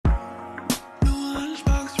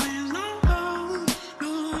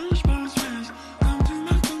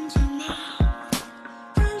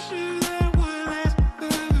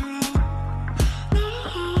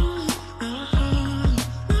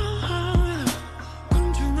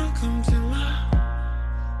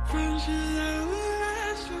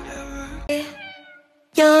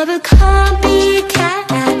You're a copycat.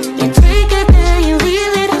 You take it and you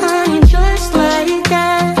leave it hanging just like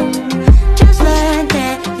that. Just like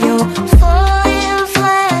that. You fall in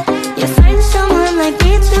flat. You find someone like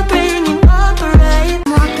me to bring you up right.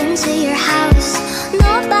 Walk into your house,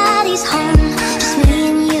 nobody's home. Just me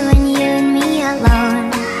and you and me alone.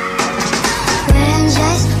 We're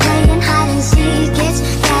just playing hide and seek. It's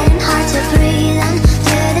getting hard to breathe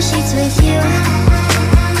under the sheets with you.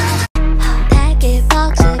 Pack it,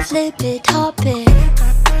 box it, flip it, hop it.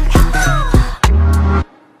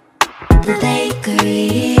 The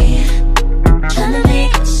bakery, tryna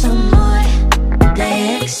make some more.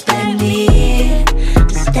 They expect me to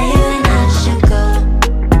stay when I should go.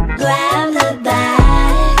 Grab the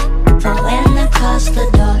bag for when I cross the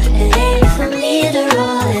door. It ain't for me to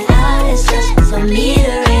roll it out, it's just for me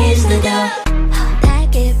to raise the door.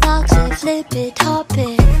 Pack it, box it, flip it, hop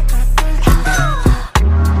it.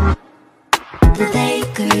 The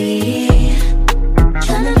bakery,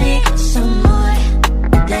 tryna make some more.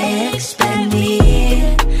 They expect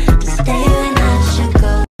me to stay when I should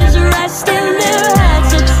go. Just rest in their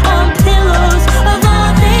heads on pillows of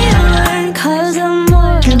all they learn. 'Cause I'm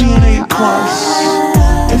more. Give me an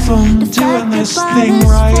 8+ if I'm doing this thing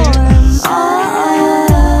right.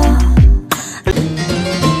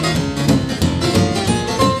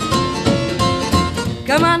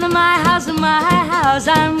 Come on to my house,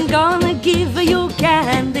 I'm gonna give you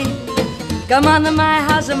candy. Come on to my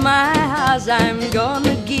house, I'm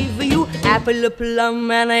gonna give you apple,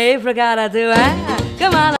 plum, and apricot too.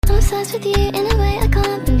 Come on. I'm obsessed with you in a way I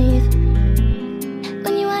can't believe.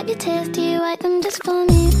 When you wipe your tears, do you wipe them just for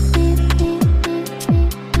me?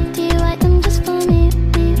 Do you wipe them just for me?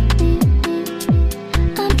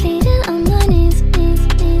 I'm pleading on my knees.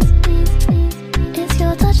 It's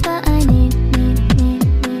your touch that I need.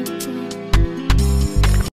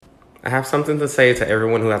 I have something to say to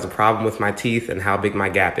everyone who has a problem with my teeth and how big my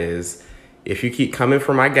gap is. If you keep coming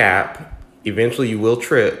for my gap, eventually you will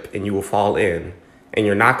trip and you will fall in. And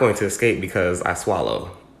you're not going to escape because I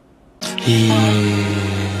swallow.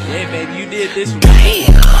 Yeah, baby, you did this.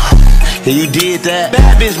 Damn! Yeah, you did that.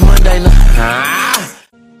 Bad bitch Monday night.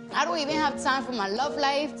 I don't even have time for my love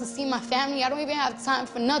life, to see my family. I don't even have time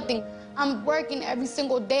for nothing. I'm working every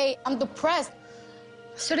single day. I'm depressed.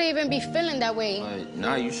 Shouldn't even be feeling that way.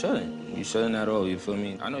 Nah, you shouldn't. You shouldn't at all, you feel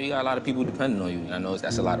me? I know you got a lot of people depending on you. I know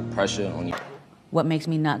that's a lot of pressure on you. What makes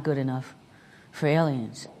me not good enough for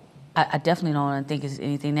aliens? I definitely don't want to think it's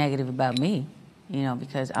anything negative about me, you know,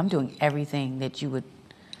 because I'm doing everything that you would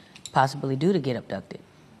possibly do to get abducted.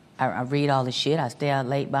 I read all the shit, I stay out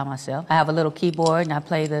late by myself. I have a little keyboard and I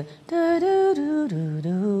play the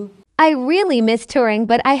do-do-do-do-do. I really miss touring,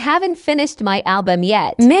 but I haven't finished my album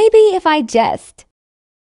yet. Maybe if I just...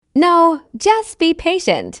 No, just be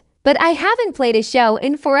patient. But I haven't played a show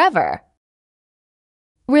in forever.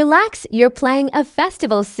 Relax, you're playing a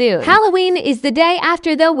festival soon. Halloween is the day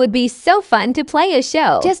after, though. Would be so fun to play a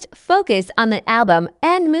show. Just focus on the album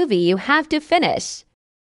and movie you have to finish.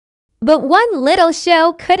 But one little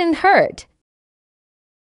show couldn't hurt.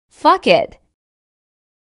 Fuck it.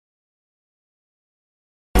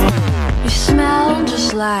 You smell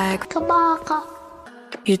just like Tobacco.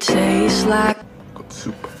 you taste like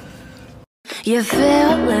Soup. you're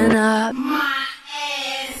filling up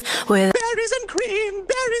with Berries and cream,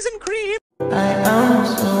 berries and cream. I am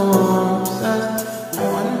so obsessed. I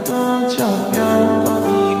want to chop your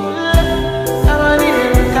body. I want it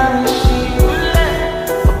in the machine.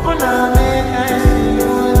 Open up, make I see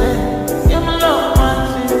you there. You're my love,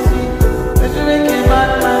 man, see. But you make it bad,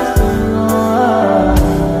 man,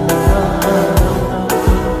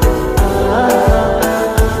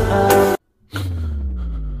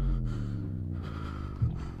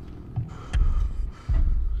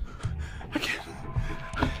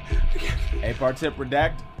 A-part-tip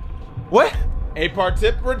redact. What?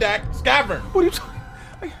 A-part-tip redact. Scavern. What are you talking?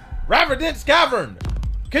 Raverdent Scavern.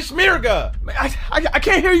 Kashmirga. I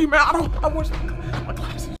can't hear you, man. I want my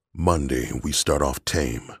glasses. Monday, we start off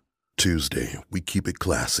tame. Tuesday, we keep it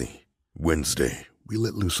classy. Wednesday, we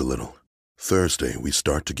let loose a little. Thursday, we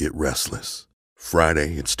start to get restless.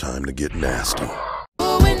 Friday, it's time to get nasty.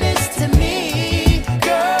 doing this to me,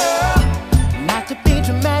 girl. Not to be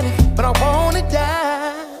dramatic, but I want